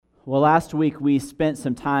Well, last week we spent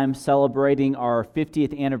some time celebrating our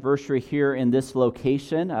 50th anniversary here in this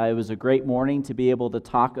location. It was a great morning to be able to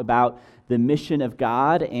talk about the mission of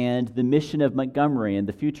God and the mission of Montgomery and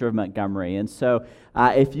the future of Montgomery. And so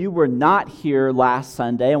if you were not here last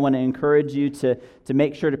Sunday, I want to encourage you to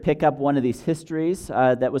make sure to pick up one of these histories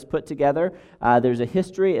that was put together. There's a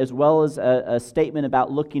history as well as a statement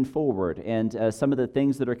about looking forward and some of the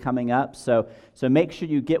things that are coming up. So make sure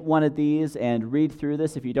you get one of these and read through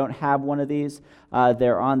this. If you don't have one of these,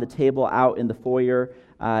 they're on the table out in the foyer.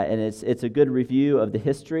 And it's a good review of the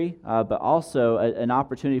history, but also an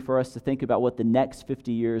opportunity for us to think about what the next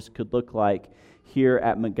 50 years could look like here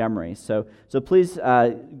at Montgomery. So please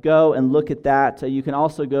go and look at that. You can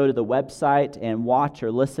also go to the website and watch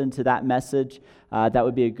or listen to that message. That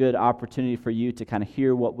would be a good opportunity for you to kind of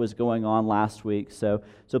hear what was going on last week. So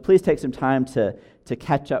please take some time to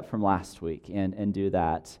catch up from last week and do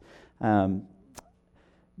that.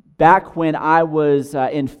 Back when I was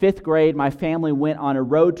in 5th grade, my family went on a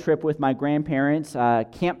road trip with my grandparents,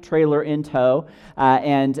 camp trailer in tow,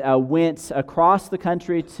 and went across the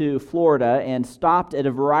country to Florida and stopped at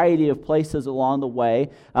a variety of places along the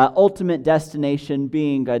way, ultimate destination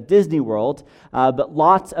being Disney World, but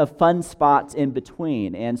lots of fun spots in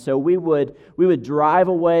between. And so we would drive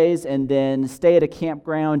a ways and then stay at a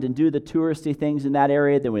campground and do the touristy things in that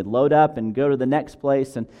area. Then we'd load up and go to the next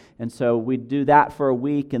place. And so we'd do that for a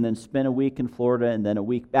week and then spend a week in Florida and then a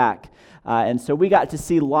week back. And so we got to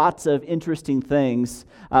see lots of interesting things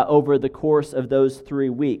over the course of those 3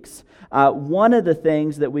 weeks. One of the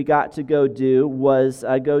things that we got to go do was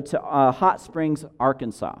go to Hot Springs,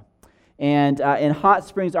 Arkansas. And in Hot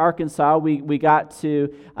Springs, Arkansas, we got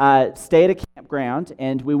to stay at a campground,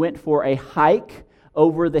 and we went for a hike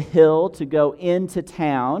over the hill to go into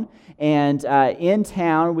town. And in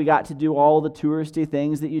town, we got to do all the touristy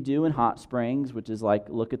things that you do in Hot Springs, which is like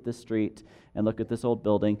look at this street and look at this old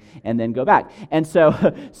building and then go back. And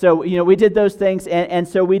so we did those things. And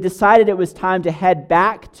so we decided it was time to head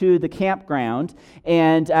back to the campground.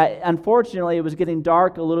 And unfortunately, it was getting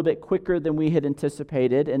dark a little bit quicker than we had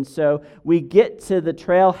anticipated. And so we get to the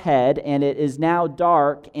trailhead, and it is now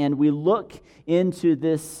dark, and we look into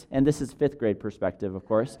this, and this is 5th grade perspective, of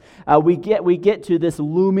course. We get to this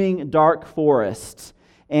looming dark forest,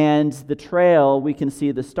 and the trail, we can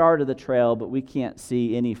see the start of the trail, but we can't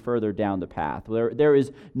see any further down the path. There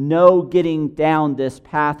is no getting down this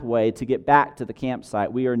pathway to get back to the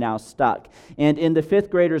campsite. We are now stuck. And in the 5th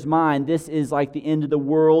grader's mind, this is like the end of the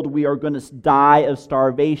world. We are going to die of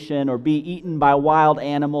starvation or be eaten by wild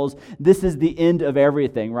animals. This is the end of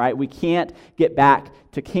everything, right? We can't get back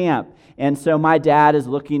to camp. And so my dad is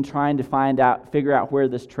looking, trying to figure out where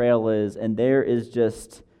this trail is, and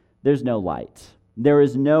there's no light. There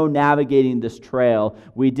is no navigating this trail.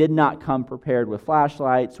 We did not come prepared with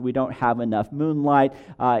flashlights. We don't have enough moonlight.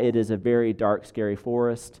 It is a very dark, scary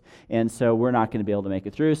forest, and so we're not going to be able to make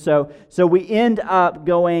it through. So we end up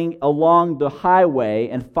going along the highway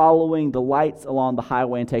and following the lights along the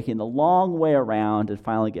highway and taking the long way around and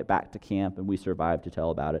finally get back to camp, and we survived to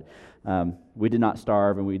tell about it. We did not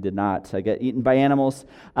starve, and we did not get eaten by animals,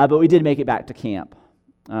 but we did make it back to camp.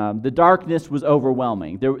 The darkness was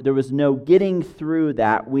overwhelming. There was no getting through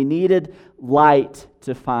that. We needed light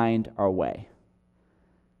to find our way.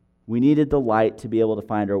 We needed the light to be able to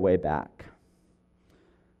find our way back.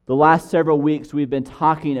 The last several weeks we've been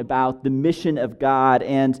talking about the mission of God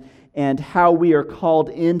and how we are called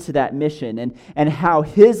into that mission and how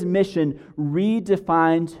His mission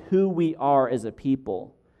redefines who we are as a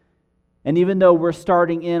people. And even though we're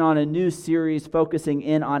starting in on a new series focusing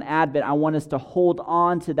in on Advent, I want us to hold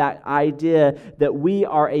on to that idea that we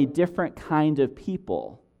are a different kind of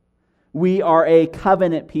people. We are a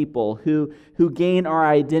covenant people who gain our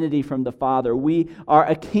identity from the Father. We are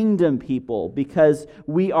a kingdom people because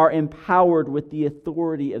we are empowered with the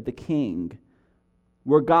authority of the King.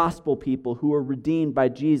 We're gospel people who are redeemed by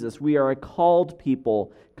Jesus. We are a called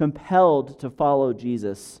people compelled to follow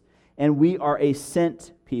Jesus. And we are a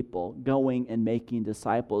sent people going and making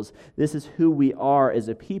disciples. This is who we are as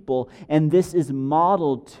a people, and this is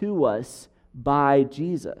modeled to us by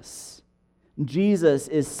Jesus. Jesus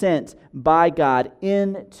is sent by God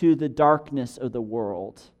into the darkness of the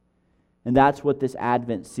world. And that's what this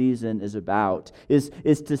Advent season is about, is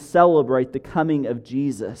to celebrate the coming of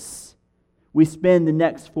Jesus. We spend the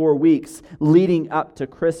next 4 weeks leading up to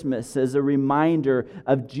Christmas as a reminder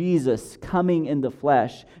of Jesus coming in the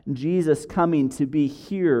flesh, Jesus coming to be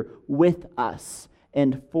here with us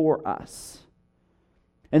and for us.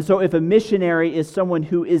 And so if a missionary is someone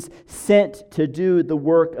who is sent to do the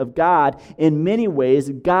work of God, in many ways,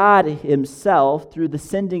 God Himself, through the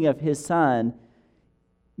sending of His Son,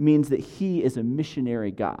 means that He is a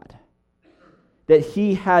missionary God. That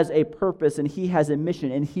He has a purpose and He has a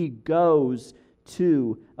mission and He goes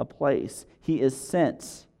to a place. He is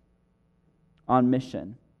sent on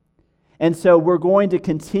mission. And so we're going to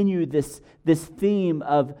continue this theme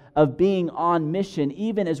of being on mission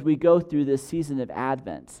even as we go through this season of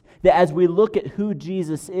Advent. That as we look at who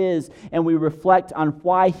Jesus is and we reflect on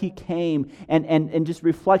why He came and just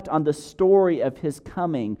reflect on the story of His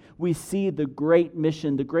coming, we see the great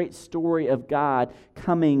mission, the great story of God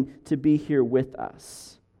coming to be here with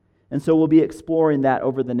us. And so we'll be exploring that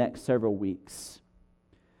over the next several weeks.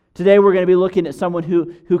 Today we're going to be looking at someone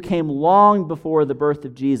who came long before the birth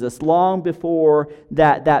of Jesus, long before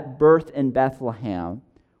that birth in Bethlehem.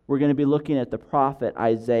 We're going to be looking at the prophet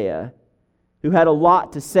Isaiah, who had a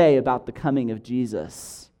lot to say about the coming of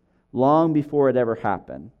Jesus, long before it ever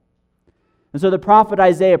happened. And so the prophet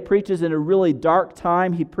Isaiah preaches in a really dark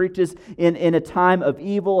time. He preaches in a time of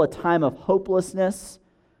evil, a time of hopelessness.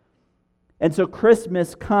 And so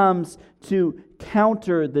Christmas comes to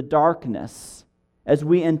counter the darkness as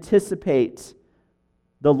we anticipate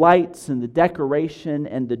the lights and the decoration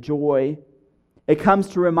and the joy. It comes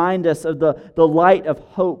to remind us of the light of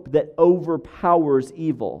hope that overpowers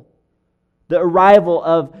evil. The arrival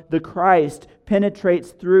of the Christ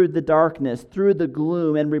penetrates through the darkness, through the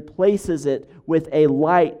gloom, and replaces it with a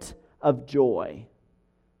light of joy.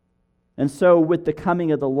 And so with the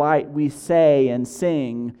coming of the light, we say and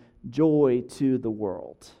sing, "Joy to the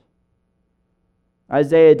world."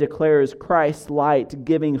 Isaiah declares Christ's light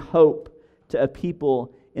giving hope to a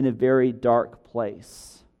people in a very dark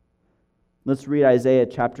place. Let's read Isaiah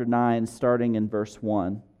chapter 9, starting in verse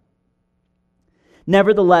 1.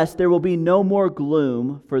 "Nevertheless, there will be no more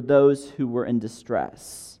gloom for those who were in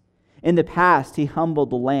distress. In the past, He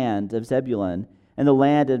humbled the land of Zebulun and the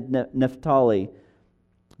land of Naphtali.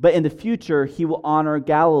 But in the future, He will honor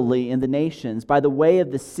Galilee and the nations by the way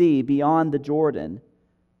of the sea beyond the Jordan.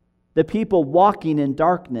 The people walking in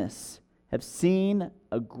darkness have seen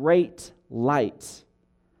a great light.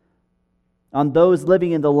 On those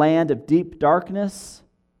living in the land of deep darkness,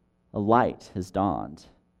 a light has dawned.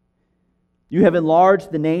 You have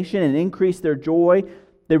enlarged the nation and increased their joy.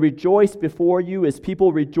 They rejoice before you as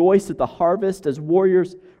people rejoice at the harvest, as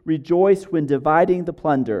warriors rejoice when dividing the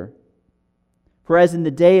plunder. For as in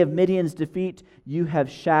the day of Midian's defeat, you have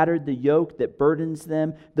shattered the yoke that burdens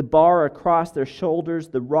them, the bar across their shoulders,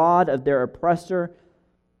 the rod of their oppressor.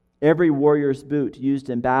 Every warrior's boot used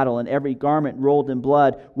in battle and every garment rolled in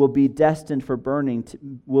blood will be destined for burning,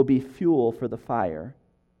 will be fuel for the fire.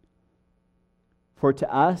 For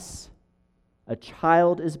to us a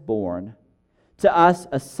child is born, to us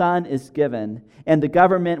a son is given, and the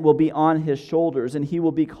government will be on His shoulders, and He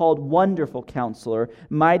will be called Wonderful Counselor,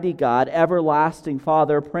 Mighty God, Everlasting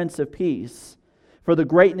Father, Prince of Peace. For the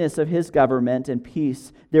greatness of His government and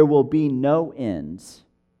peace there will be no end.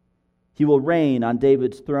 He will reign on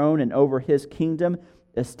David's throne and over His kingdom,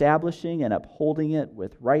 establishing and upholding it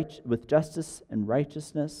with justice and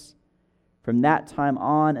righteousness from that time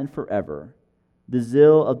on and forever. The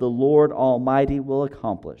zeal of the Lord Almighty will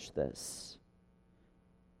accomplish this."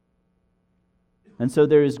 And so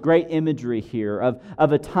there is great imagery here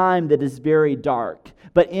of a time that is very dark.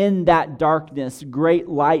 But in that darkness, great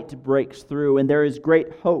light breaks through, and there is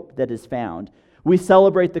great hope that is found. We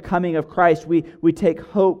celebrate the coming of Christ. We take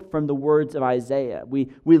hope from the words of Isaiah. We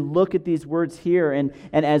look at these words here, and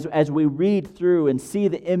as we read through and see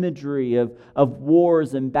the imagery of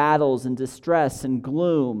wars and battles and distress and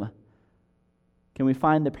gloom, can we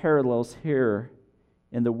find the parallels here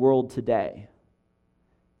in the world today?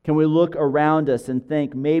 Can we look around us and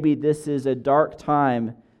think maybe this is a dark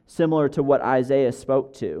time similar to what Isaiah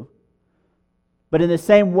spoke to? But in the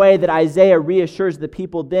same way that Isaiah reassures the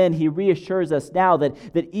people then, he reassures us now that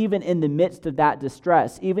even in the midst of that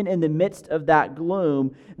distress, even in the midst of that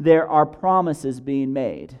gloom, there are promises being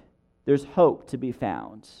made. There's hope to be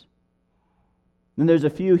found. And there's a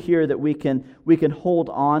few here that we can hold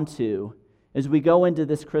on to as we go into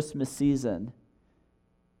this Christmas season,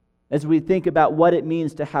 as we think about what it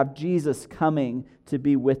means to have Jesus coming to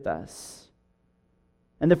be with us.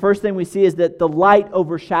 And the first thing we see is that the light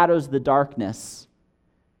overshadows the darkness.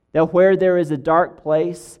 That where there is a dark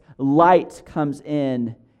place, light comes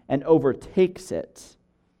in and overtakes it.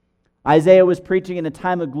 Isaiah was preaching in a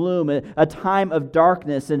time of gloom, a time of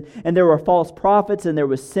darkness, and there were false prophets, and there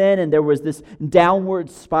was sin, and there was this downward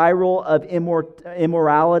spiral of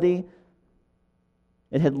immorality.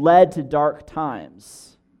 It had led to dark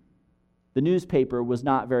times. The newspaper was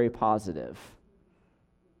not very positive.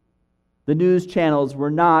 The news channels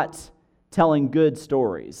were not telling good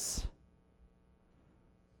stories.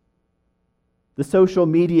 The social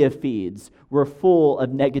media feeds were full of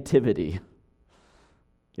negativity.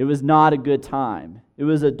 It was not a good time. It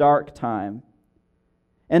was a dark time.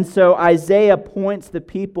 And so Isaiah points the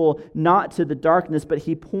people not to the darkness, but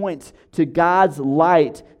he points to God's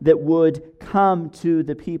light that would come to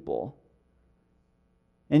the people.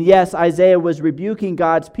 And yes, Isaiah was rebuking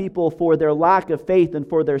God's people for their lack of faith and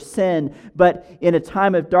for their sin, but in a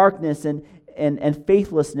time of darkness and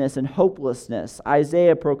faithlessness and hopelessness,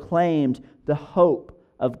 Isaiah proclaimed the hope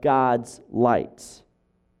of God's light.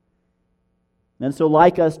 And so,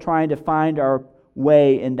 like us trying to find our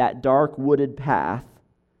way in that dark wooded path,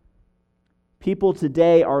 people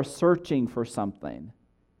today are searching for something.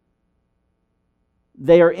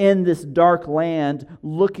 They are in this dark land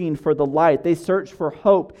looking for the light. They search for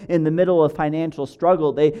hope in the middle of financial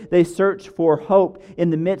struggle. They search for hope in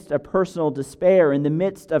the midst of personal despair, in the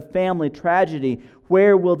midst of family tragedy.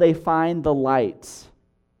 Where will they find the light?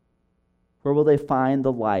 Where will they find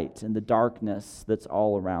the light in the darkness that's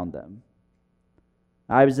all around them?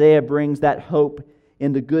 Isaiah brings that hope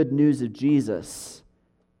in the good news of Jesus.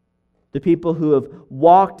 The people who have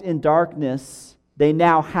walked in darkness, they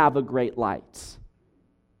now have a great light.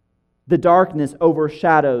 The darkness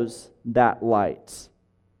overshadows that light.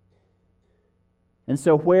 And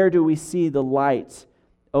so where do we see the light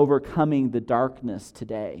overcoming the darkness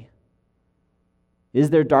today? Is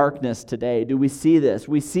there darkness today? Do we see this?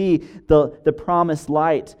 We see the promised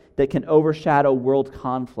light that can overshadow world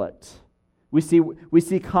conflict. We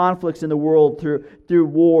see conflicts in the world through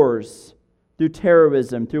wars, through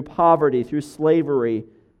terrorism, through poverty, through slavery,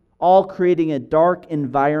 all creating a dark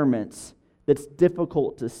environment that's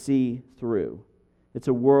difficult to see through. It's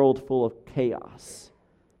a world full of chaos.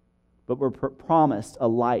 But we're promised a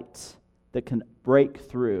light that can break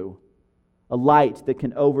through, a light that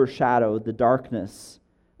can overshadow the darkness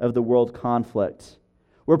of the world conflict.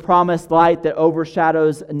 We're promised light that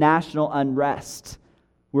overshadows national unrest.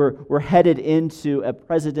 We're headed into a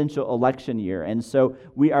presidential election year, and so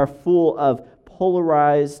we are full of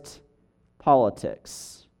polarized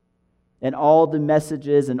politics and all the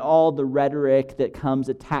messages and all the rhetoric that comes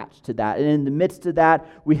attached to that. And in the midst of that,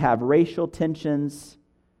 we have racial tensions.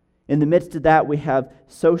 In the midst of that, we have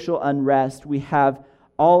social unrest. We have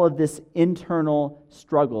all of this internal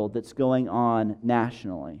struggle that's going on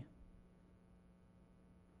nationally.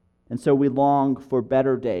 And so we long for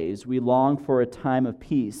better days. We long for a time of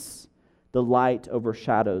peace. The light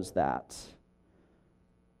overshadows that.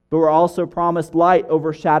 But we're also promised light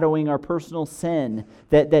overshadowing our personal sin,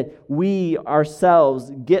 that we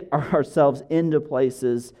ourselves get ourselves into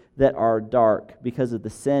places that are dark because of the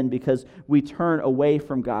sin, because we turn away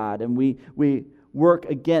from God and we work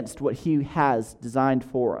against what He has designed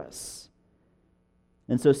for us.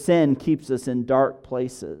 And so sin keeps us in dark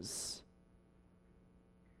places.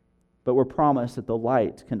 But we're promised that the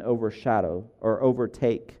light can overshadow or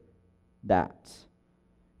overtake that.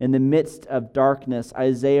 In the midst of darkness,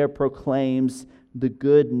 Isaiah proclaims the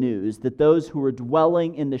good news that those who are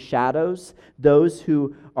dwelling in the shadows, those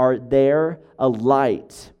who are there, a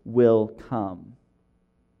light will come.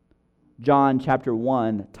 John chapter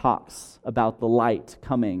 1 talks about the light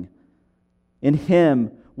coming. In Him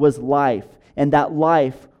was life, and that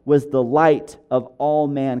life was the light of all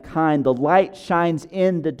mankind. The light shines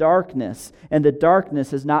in the darkness, and the darkness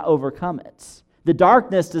has not overcome it. The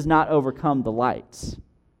darkness does not overcome the light.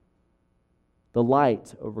 The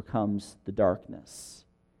light overcomes the darkness.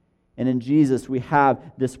 And in Jesus, we have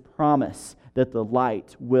this promise that the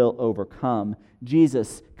light will overcome.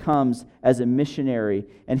 Jesus comes as a missionary,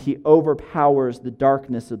 and He overpowers the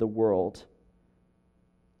darkness of the world.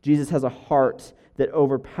 Jesus has a heart that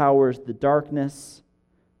overpowers the darkness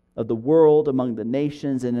of the world among the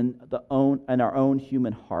nations and in our own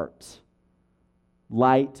human heart.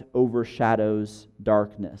 Light overshadows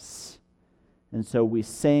darkness. And so we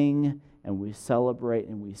sing and we celebrate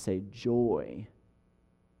and we say joy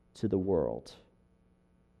to the world.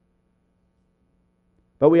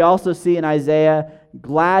 But we also see in Isaiah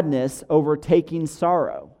gladness overtaking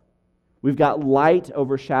sorrow. We've got light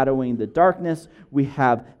overshadowing the darkness. We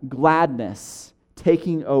have gladness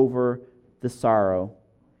taking over the sorrow.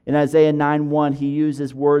 In Isaiah 9:1, he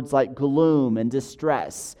uses words like gloom and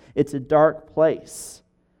distress. It's a dark place.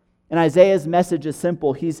 And Isaiah's message is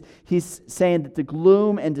simple. He's saying that the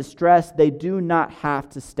gloom and distress, they do not have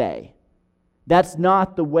to stay. That's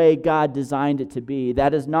not the way God designed it to be.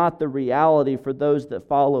 That is not the reality for those that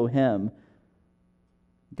follow Him.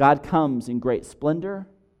 God comes in great splendor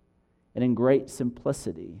and in great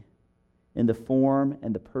simplicity in the form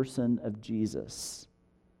and the person of Jesus.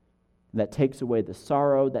 That takes away the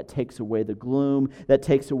sorrow, that takes away the gloom, that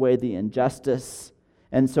takes away the injustice.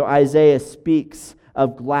 And so Isaiah speaks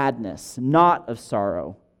of gladness, not of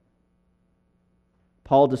sorrow.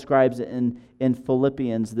 Paul describes it in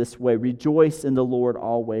Philippians this way: rejoice in the Lord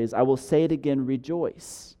always. I will say it again,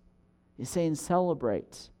 rejoice. He's saying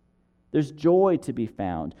celebrate. There's joy to be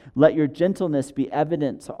found. Let your gentleness be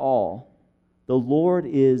evident to all. The Lord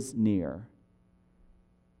is near.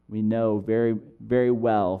 We know very, very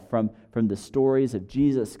well from the stories of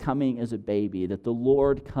Jesus coming as a baby that the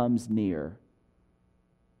Lord comes near.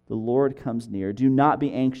 The Lord comes near. Do not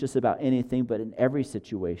be anxious about anything, but in every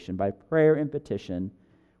situation, by prayer and petition,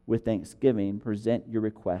 with thanksgiving, present your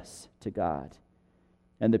requests to God.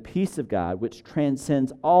 And the peace of God, which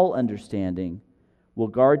transcends all understanding, will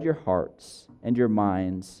guard your hearts and your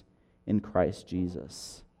minds in Christ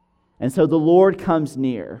Jesus. And so the Lord comes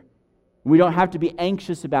near. We don't have to be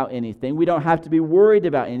anxious about anything. We don't have to be worried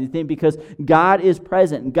about anything because God is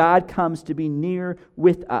present. God comes to be near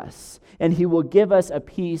with us. And He will give us a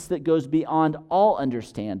peace that goes beyond all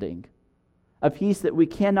understanding. A peace that we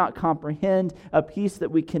cannot comprehend, a peace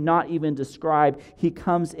that we cannot even describe. He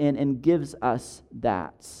comes in and gives us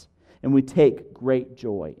that. And we take great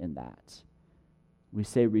joy in that. We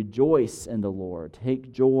say, rejoice in the Lord.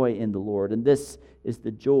 Take joy in the Lord. And this is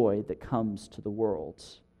the joy that comes to the world.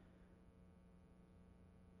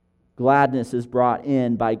 Gladness is brought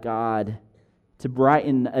in by God to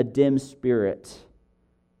brighten a dim spirit.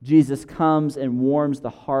 Jesus comes and warms the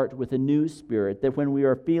heart with a new spirit, that when we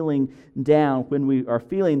are feeling down, when we are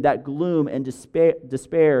feeling that gloom and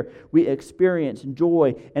despair, we experience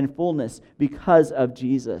joy and fullness because of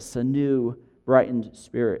Jesus. A new brightened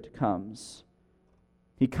spirit comes.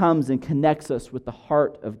 He comes and connects us with the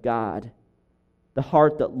heart of God, the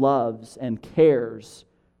heart that loves and cares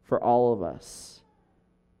for all of us.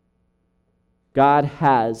 God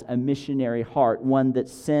has a missionary heart, one that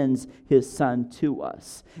sends His Son to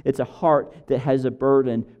us. It's a heart that has a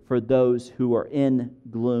burden for those who are in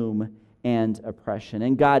gloom and oppression.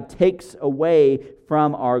 And God takes away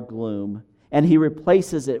from our gloom, and He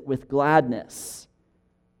replaces it with gladness.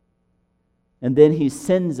 And then He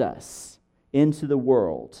sends us into the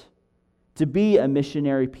world to be a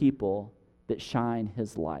missionary people that shine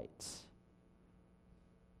His light.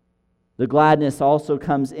 The gladness also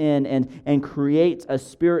comes in and creates a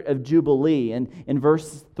spirit of jubilee. And in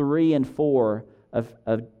verses 3 and 4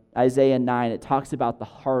 of Isaiah 9, it talks about the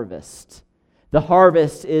harvest. The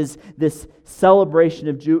harvest is this celebration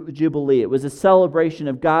of jubilee. It was a celebration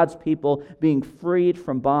of God's people being freed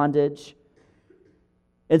from bondage.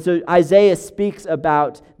 And so Isaiah speaks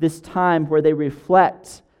about this time where they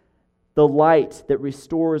reflect the light that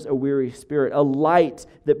restores a weary spirit, a light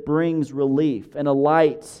that brings relief, and a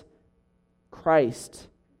light, Christ,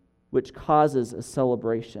 which causes a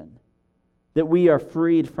celebration. That we are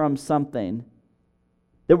freed from something,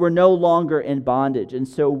 that we're no longer in bondage, and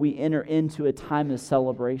so we enter into a time of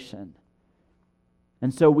celebration.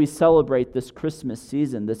 And so we celebrate this Christmas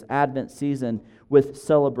season, this Advent season, with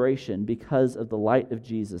celebration because of the light of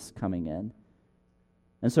Jesus coming in.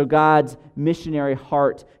 And so God's missionary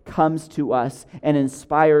heart comes to us and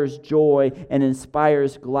inspires joy and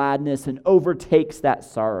inspires gladness and overtakes that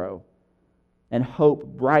sorrow. And hope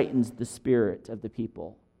brightens the spirit of the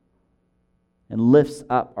people and lifts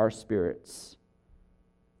up our spirits.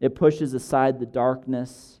 It pushes aside the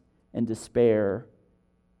darkness and despair,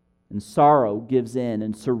 and sorrow gives in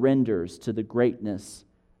and surrenders to the greatness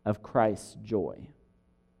of Christ's joy.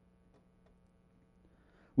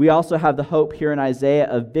 We also have the hope here in Isaiah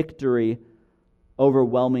of victory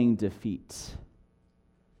overwhelming defeat.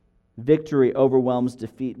 Victory overwhelms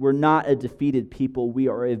defeat. We're not a defeated people. We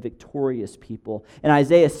are a victorious people. And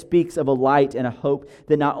Isaiah speaks of a light and a hope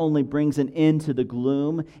that not only brings an end to the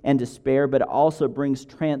gloom and despair, but it also brings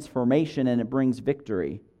transformation and it brings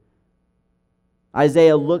victory.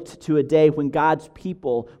 Isaiah looked to a day when God's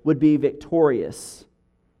people would be victorious,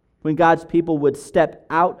 when God's people would step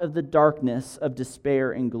out of the darkness of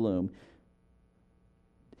despair and gloom.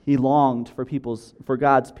 He longed for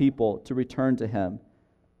God's people to return to Him.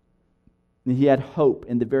 And he had hope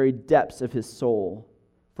in the very depths of his soul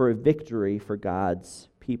for a victory for God's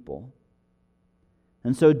people.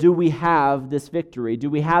 And so do we have this victory? Do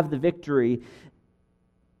we have the victory?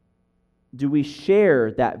 Do we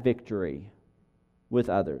share that victory with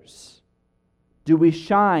others? Do we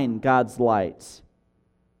shine God's light?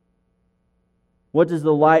 What does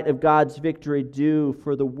the light of God's victory do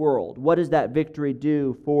for the world? What does that victory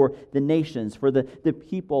do for the nations, for the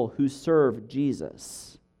people who serve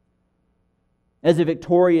Jesus? As a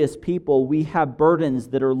victorious people, we have burdens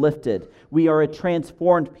that are lifted. We are a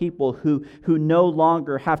transformed people who no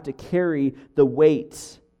longer have to carry the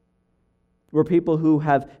weight. We're people who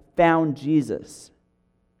have found Jesus.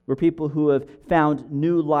 We're people who have found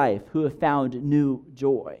new life, who have found new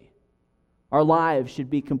joy. Our lives should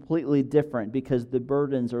be completely different because the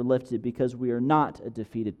burdens are lifted, because we are not a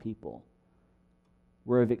defeated people.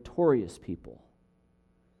 We're a victorious people.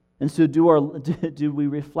 And so do we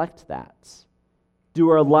reflect that? Do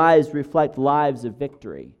our lives reflect lives of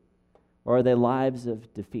victory, or are they lives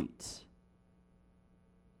of defeat?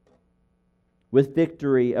 With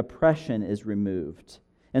victory, oppression is removed.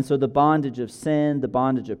 And so the bondage of sin, the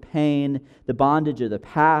bondage of pain, the bondage of the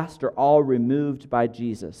past are all removed by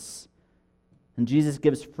Jesus. And Jesus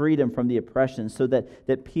gives freedom from the oppression so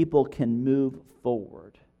that people can move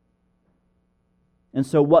forward. And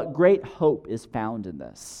so what great hope is found in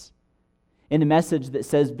this? In a message that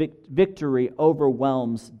says victory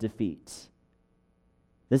overwhelms defeat.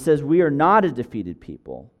 That says we are not a defeated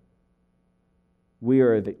people. We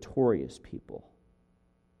are a victorious people.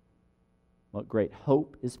 What great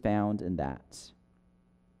hope is found in that?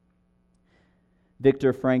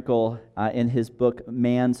 Viktor Frankl, in his book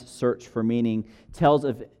Man's Search for Meaning, tells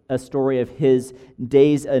of a story of his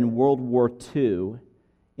days in World War II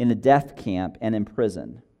in a death camp and in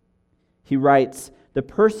prison. He writes, "The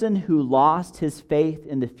person who lost his faith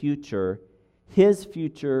in the future, his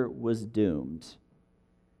future was doomed."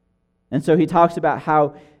 And so he talks about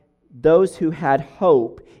how those who had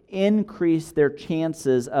hope increased their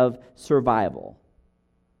chances of survival.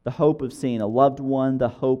 The hope of seeing a loved one, the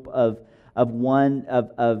hope of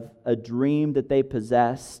a dream that they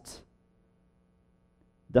possessed,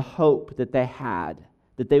 the hope that they had,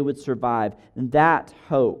 that they would survive. And that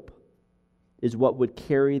hope is what would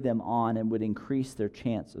carry them on and would increase their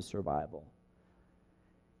chance of survival.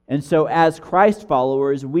 And so as Christ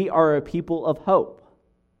followers, we are a people of hope.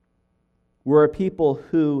 We're a people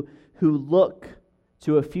who look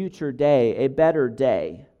to a future day, a better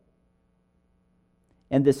day.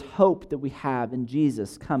 And this hope that we have in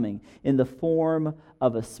Jesus coming in the form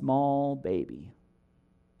of a small baby.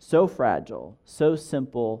 So fragile, so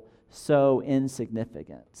simple, so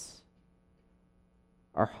insignificant.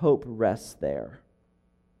 Our hope rests there.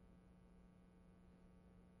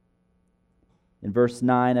 In verse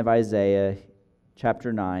 9 of Isaiah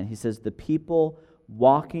chapter 9, he says, "The people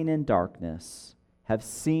walking in darkness have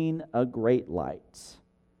seen a great light.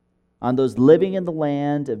 On those living in the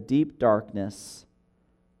land of deep darkness,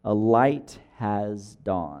 a light has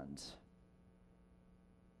dawned."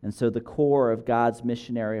 And so the core of God's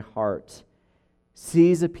missionary heart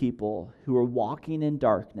sees a people who are walking in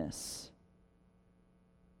darkness.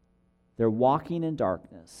 They're walking in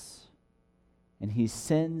darkness, and He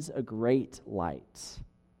sends a great light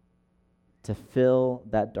to fill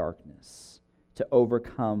that darkness, to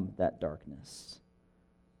overcome that darkness.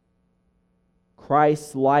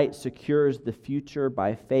 Christ's light secures the future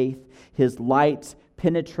by faith. His light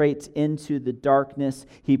penetrates into the darkness.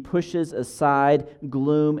 He pushes aside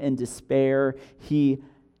gloom and despair.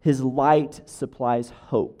 His light supplies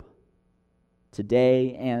hope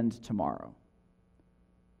today and tomorrow.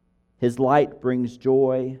 His light brings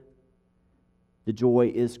joy. The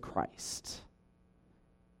joy is Christ.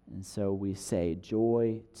 And so we say,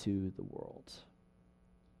 joy to the world.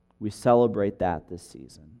 We celebrate that this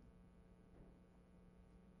season.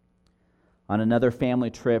 On another family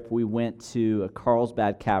trip, we went to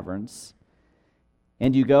Carlsbad Caverns.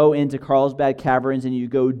 And you go into Carlsbad Caverns and you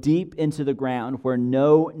go deep into the ground where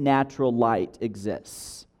no natural light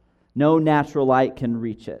exists. No natural light can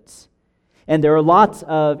reach it. And there are lots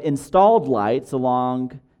of installed lights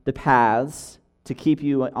along the paths to keep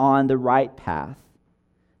you on the right path.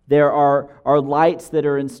 There are lights that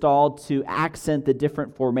are installed to accent the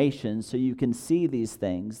different formations so you can see these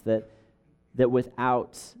things that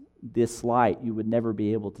without this light you would never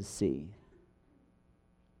be able to see.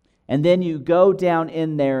 And then you go down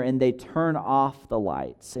in there and they turn off the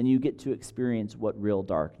lights and you get to experience what real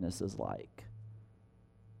darkness is like.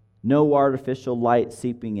 No artificial light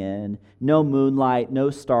seeping in, no moonlight,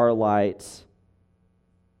 no starlight,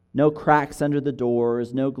 no cracks under the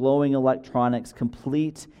doors, no glowing electronics,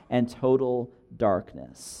 complete and total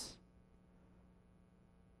darkness.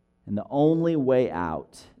 And the only way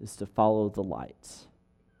out is to follow the light.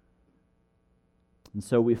 And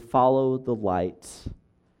so we follow the light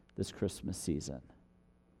this Christmas season.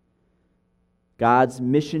 God's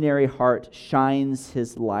missionary heart shines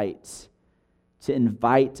His light to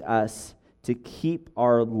invite us to keep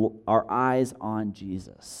our eyes on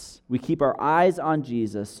Jesus. We keep our eyes on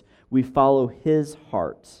Jesus. We follow His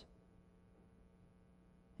heart.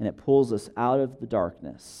 And it pulls us out of the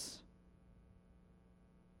darkness.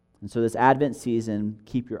 And so this Advent season,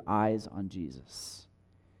 keep your eyes on Jesus.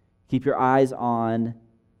 Keep your eyes on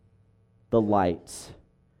the light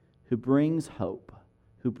who brings hope,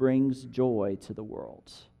 who brings joy to the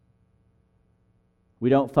world. We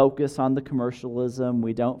don't focus on the commercialism.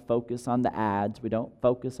 We don't focus on the ads. We don't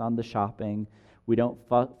focus on the shopping. We don't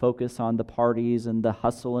focus on the parties and the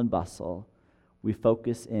hustle and bustle. We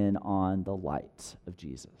focus in on the light of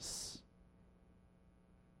Jesus.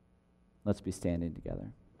 Let's be standing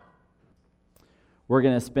together. We're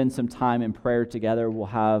going to spend some time in prayer together. We'll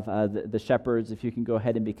have the shepherds, if you can go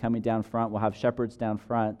ahead and be coming down front. We'll have shepherds down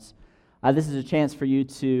front. This is a chance for you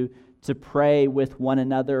to pray with one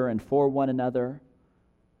another and for one another.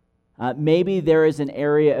 Maybe there is an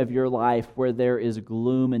area of your life where there is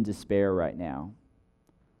gloom and despair right now.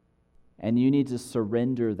 And you need to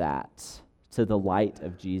surrender that to the light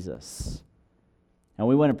of Jesus. And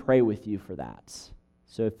we want to pray with you for that.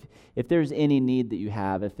 So if there's any need that you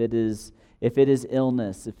have, if it is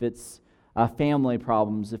illness, if it's family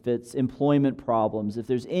problems, if it's employment problems, if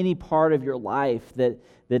there's any part of your life that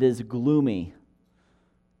is gloomy,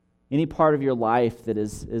 any part of your life that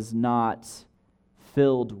is not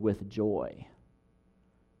filled with joy,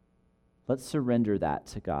 let's surrender that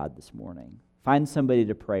to God this morning. Find somebody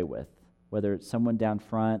to pray with, whether it's someone down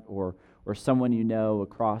front or someone you know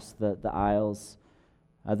across the aisles.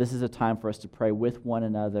 This is a time for us to pray with one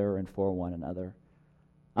another and for one another.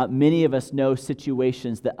 Many of us know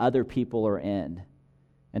situations that other people are in,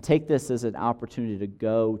 and take this as an opportunity to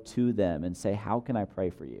go to them and say, how can I pray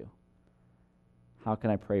for you? How can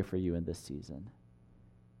I pray for you in this season?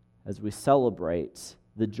 As we celebrate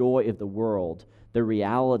the joy of the world, the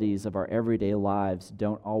realities of our everyday lives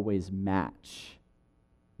don't always match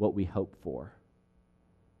what we hope for.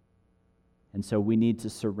 And so we need to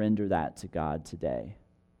surrender that to God today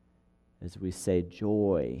as we say,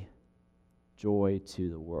 joy to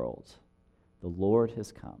the world. The Lord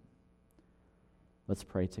has come. Let's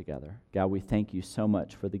pray together. God, we thank you so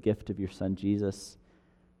much for the gift of your Son, Jesus.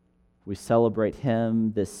 We celebrate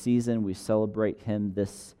him this season. We celebrate him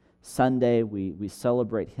this Sunday. We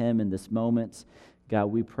celebrate him in this moment. God,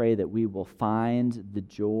 we pray that we will find the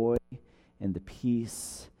joy and the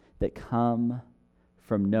peace that come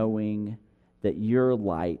from knowing that your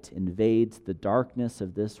light invades the darkness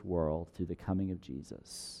of this world through the coming of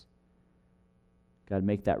Jesus. God,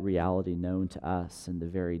 make that reality known to us in the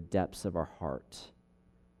very depths of our heart.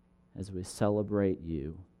 As we celebrate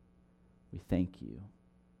you, we thank you.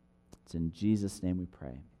 It's in Jesus' name we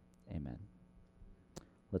pray. Amen.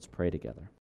 Let's pray together.